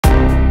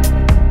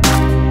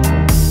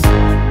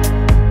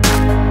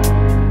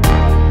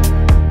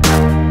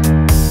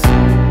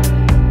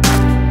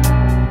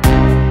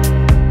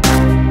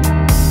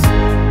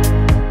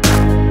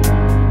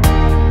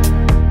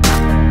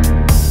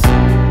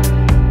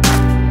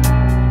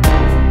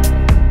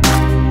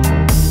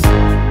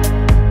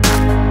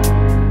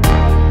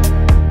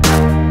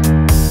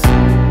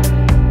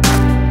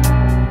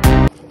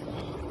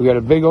We got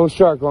a big old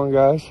shark on,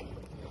 guys.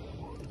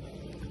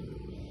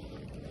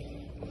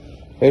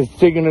 It's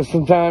taking us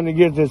some time to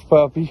get this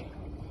puppy.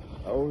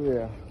 Oh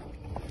yeah.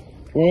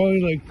 We're only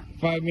like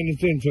 5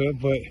 minutes into it,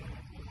 but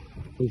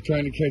we're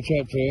trying to catch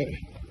up to it.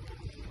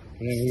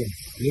 And then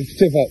let's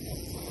tip up.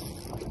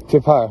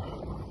 Tip higher.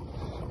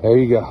 There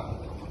you go.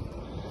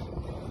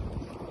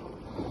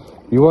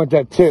 You want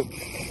that tip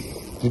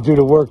to do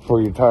the work for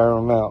you, tire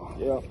them out.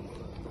 Yep.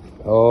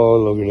 Oh,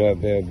 look at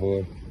that bad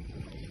boy.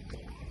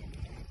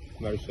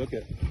 Might have shook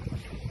it.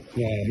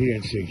 Nah, he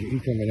didn't shake it. He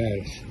coming at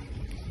us.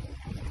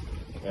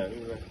 Yeah,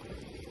 you right.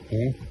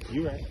 Huh?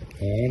 You right.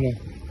 I know.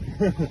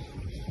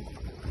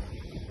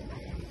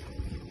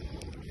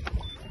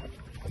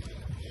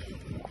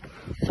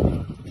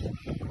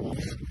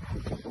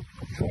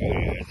 Oh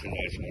yeah, that's a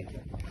nice one.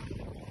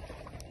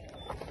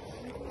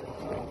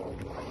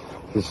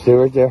 Just stay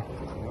right there.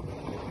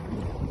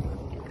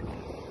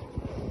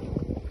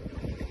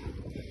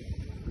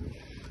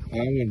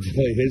 I'm going to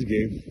play his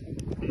game.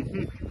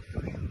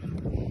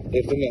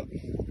 Lift him up.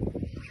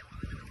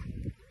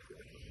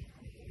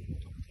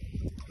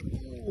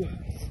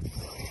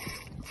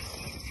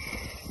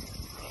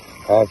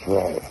 That's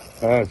right.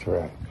 That's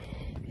right.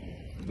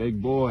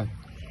 Big boy.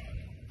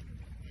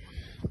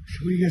 So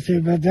what you got to say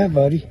about that,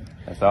 buddy?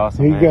 That's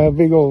awesome, You man. got a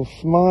big old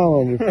smile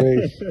on your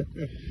face.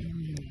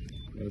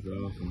 That's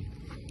awesome.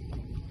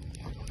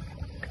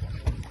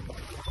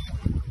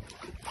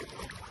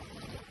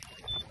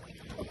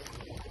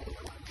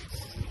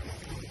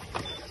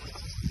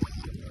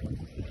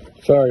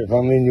 Sorry if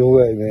I'm in your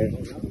way,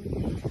 man.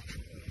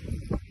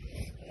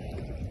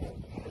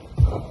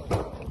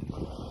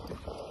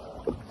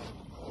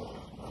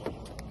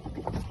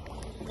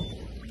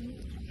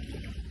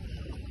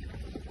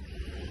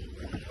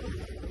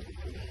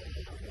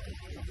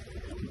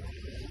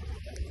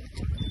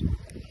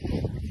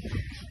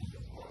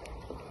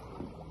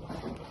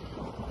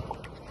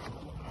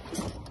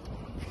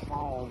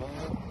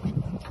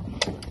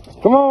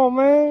 Come on,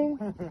 man.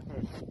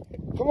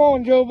 Come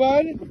on, Joe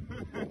Biden.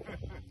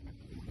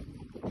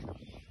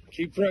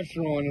 Keep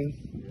pressure on him.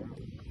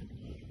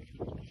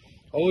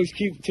 Always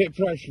keep tip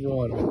pressure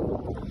on him.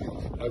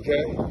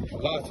 Okay?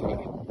 Lots of it.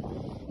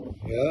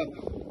 Yep.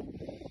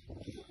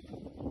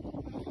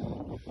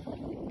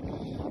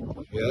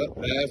 Yep,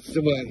 that's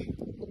the way.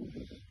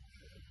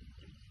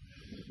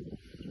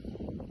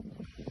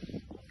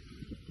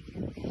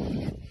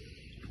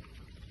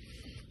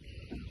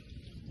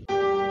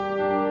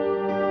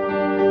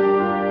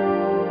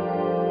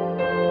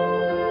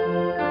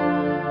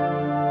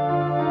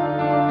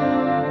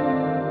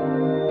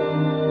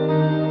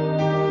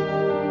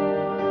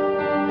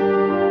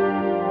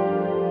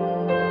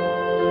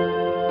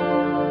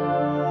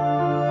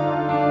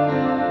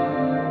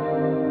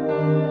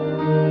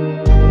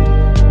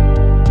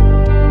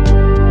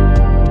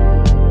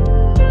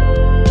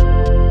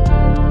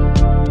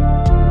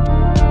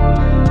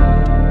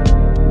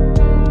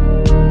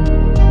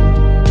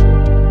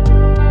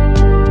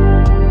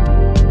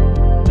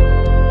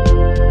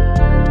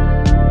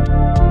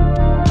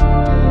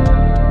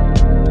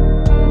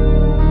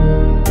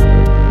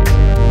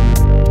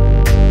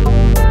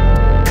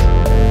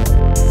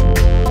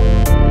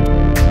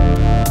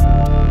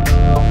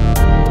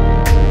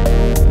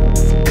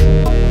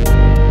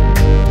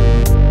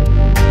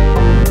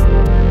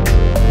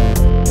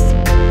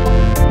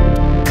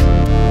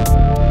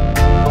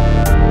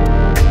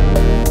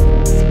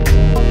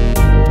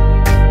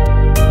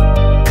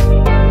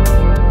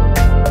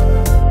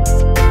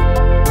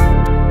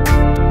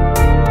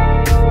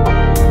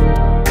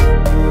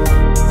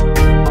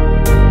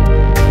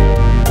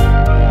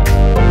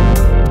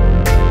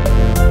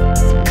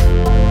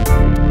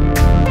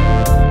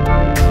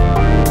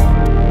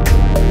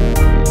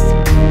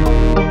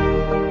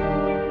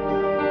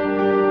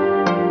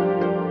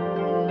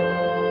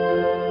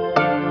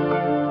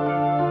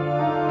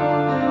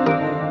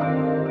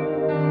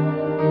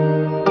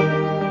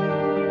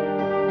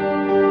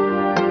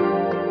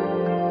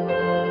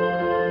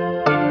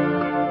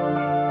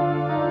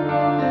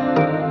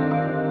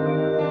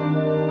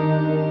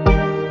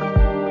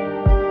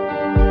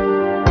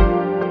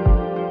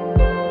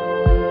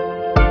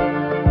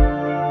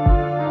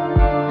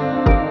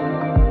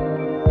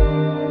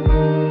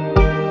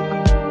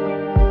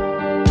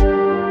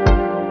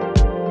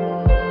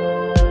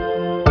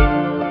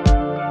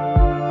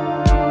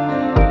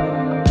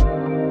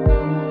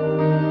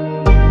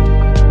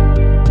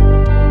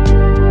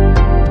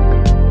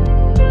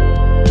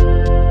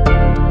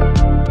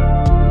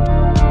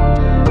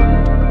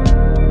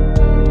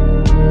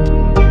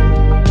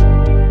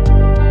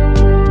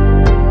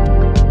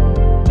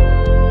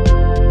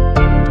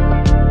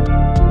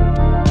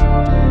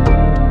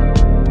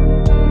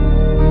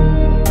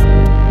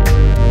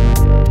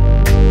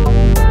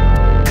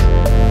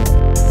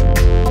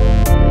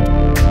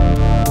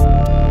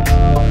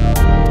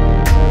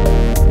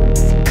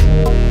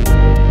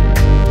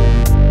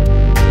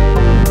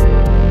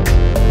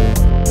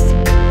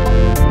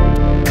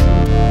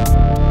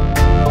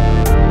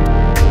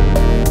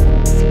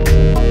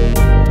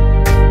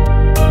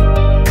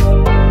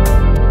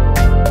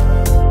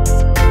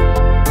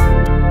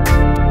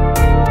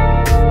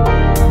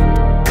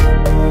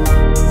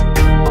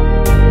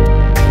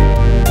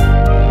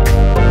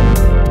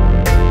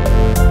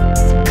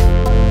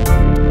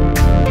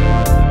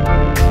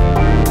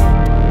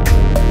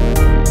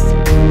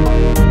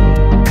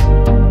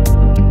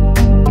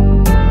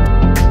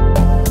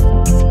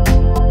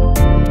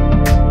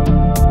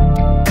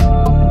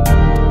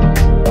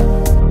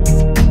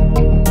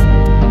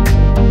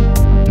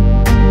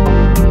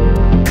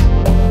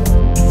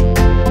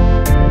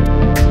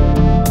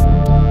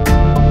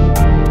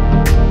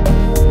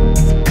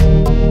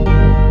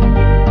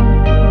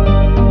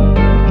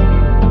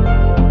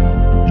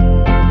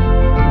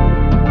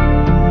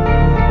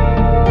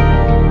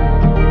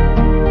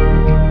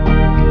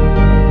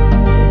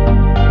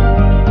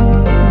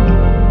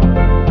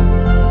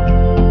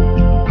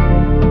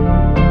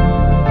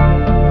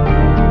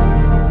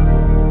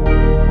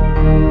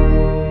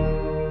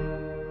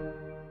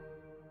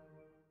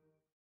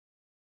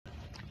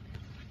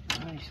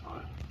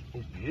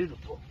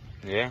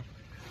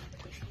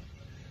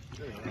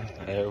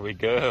 There we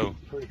go.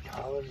 Pretty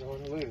collars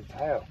on the little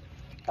tail.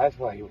 That's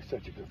why he was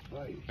such a good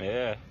fight.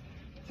 Yeah.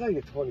 It's like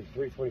a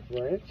 23,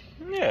 24 inch.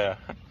 Yeah,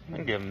 I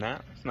can give him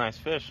that. It's a nice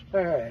fish.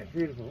 All right,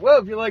 beautiful.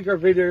 Well, if you like our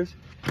videos,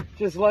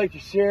 just like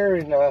and share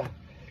and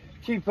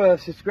keep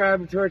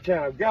subscribing to our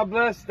channel. God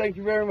bless. Thank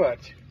you very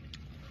much.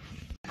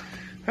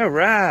 All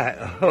right.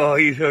 Oh,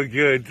 he's so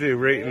good too.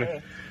 Right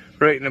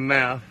in the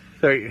mouth.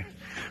 Right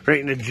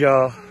in the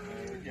jaw.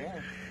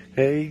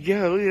 There you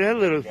go. Look at that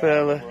little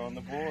fella. We're on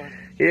the board.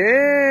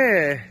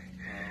 Yeah.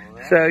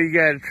 Right. So you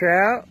got a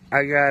trout,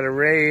 I got a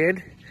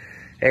red,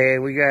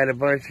 and we got a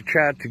bunch of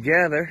trout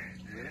together.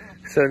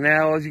 Yeah. So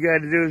now all you got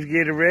to do is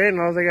get a red, and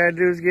all I got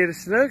to do is get a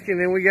snook, and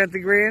then we got the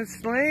grand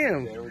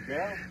slam. There we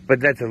go. But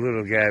that's a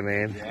little guy,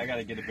 man. Yeah, I got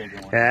to get a bigger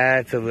one.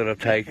 That's a little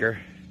taker.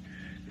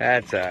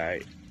 That's all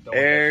right.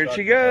 There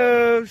she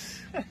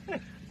goes.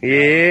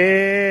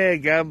 Yeah,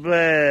 God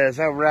bless.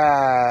 All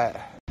right.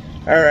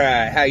 All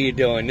right, how you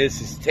doing?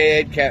 This is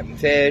Ted, Captain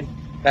Ted,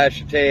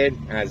 Pastor Ted,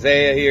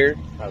 Isaiah here.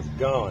 How's it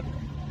going?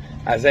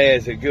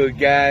 Isaiah's a good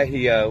guy.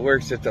 He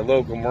works at the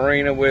local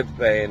marina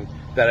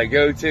that I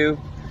go to.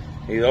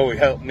 He's always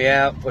helped me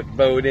out, put the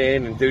boat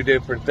in and do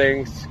different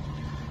things.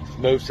 It's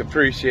most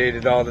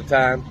appreciated all the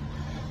time.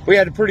 We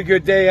had a pretty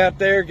good day out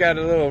there. Got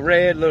a little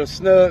red, little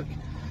snook.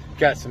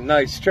 Got some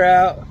nice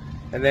trout.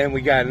 And then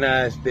we got a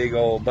nice big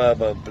old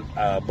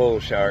Bubba bull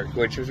shark,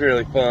 which was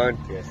really fun.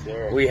 Yes,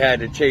 sir. We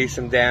had to chase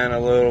him down a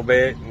little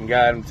bit and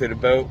got him to the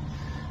boat.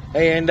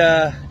 And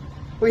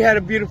we had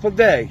a beautiful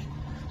day.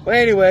 Well,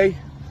 anyway,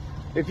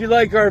 if you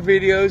like our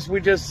videos,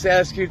 we just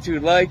ask you to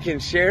like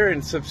and share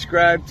and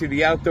subscribe to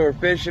the Outdoor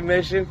Fishing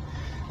Mission.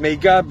 May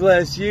God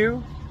bless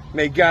you.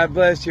 May God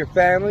bless your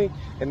family.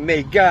 And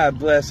may God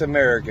bless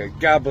America.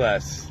 God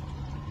bless.